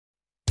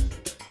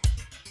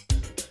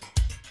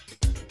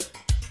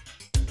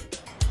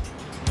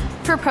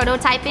For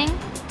prototyping,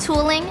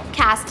 tooling,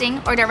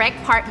 casting, or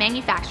direct part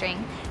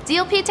manufacturing,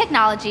 DLP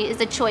technology is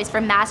a choice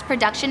for mass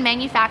production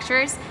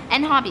manufacturers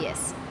and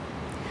hobbyists.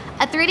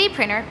 A 3D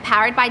printer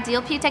powered by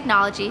DLP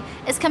technology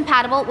is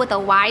compatible with a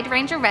wide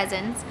range of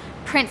resins,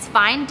 prints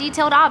fine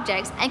detailed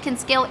objects, and can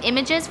scale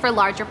images for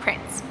larger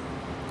prints.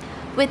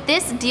 With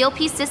this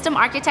DLP system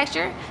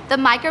architecture, the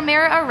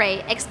micromirror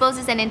array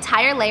exposes an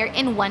entire layer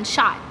in one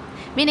shot,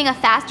 meaning a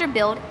faster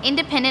build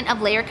independent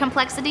of layer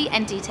complexity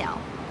and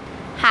detail.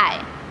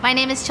 Hi, my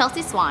name is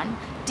Chelsea Swan,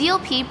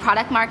 DLP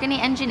Product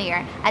Marketing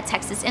Engineer at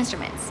Texas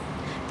Instruments.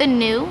 The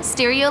new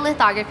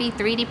stereolithography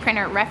 3D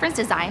printer reference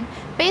design,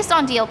 based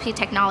on DLP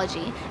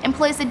technology,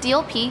 employs the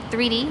DLP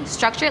 3D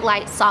Structured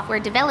Light Software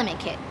Development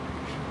Kit.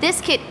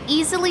 This kit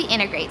easily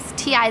integrates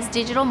TI's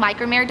digital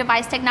micromirror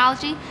device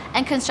technology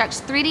and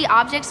constructs 3D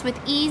objects with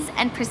ease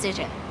and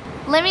precision.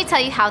 Let me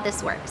tell you how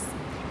this works.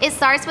 It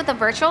starts with a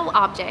virtual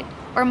object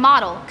or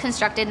model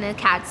constructed in the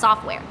CAD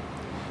software.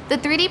 The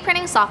 3D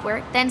printing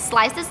software then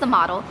slices the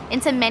model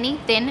into many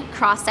thin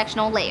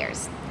cross-sectional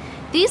layers.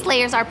 These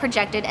layers are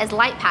projected as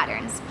light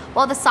patterns,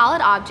 while the solid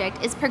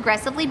object is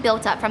progressively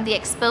built up from the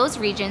exposed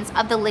regions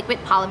of the liquid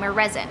polymer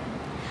resin.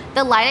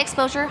 The light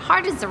exposure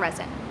hardens the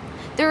resin.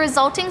 The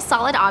resulting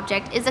solid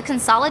object is a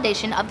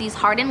consolidation of these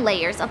hardened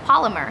layers of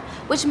polymer,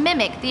 which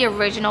mimic the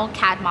original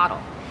CAD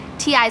model.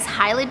 TI's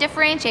highly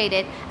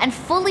differentiated and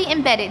fully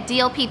embedded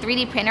DLP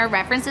 3D printer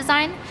reference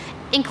design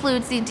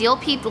includes the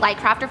DLP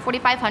Lightcrafter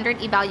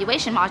 4500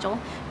 evaluation module,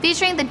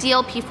 featuring the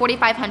DLP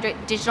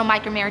 4500 digital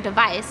micromirror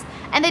device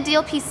and the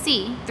DLP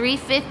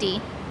C350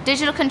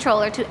 digital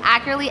controller to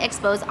accurately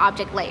expose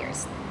object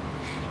layers.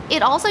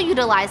 It also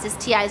utilizes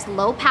TI's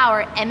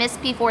low-power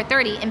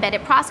MSP430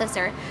 embedded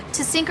processor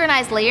to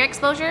synchronize layer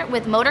exposure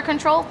with motor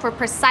control for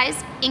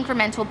precise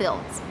incremental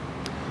builds.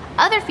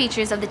 Other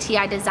features of the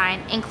TI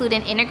design include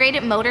an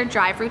integrated motor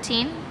drive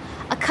routine,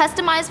 a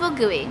customizable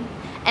GUI,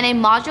 and a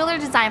modular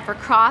design for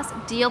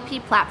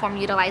cross-DLP platform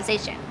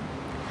utilization.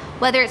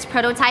 Whether it's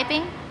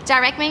prototyping,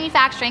 direct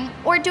manufacturing,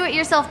 or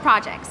do-it-yourself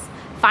projects,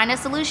 find a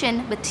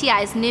solution with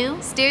TI's new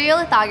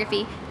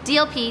stereolithography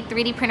DLP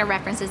 3D printer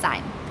reference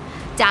design.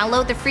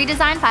 Download the free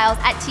design files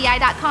at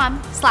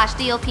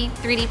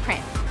ti.com/DLP3D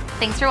print.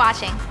 Thanks for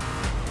watching.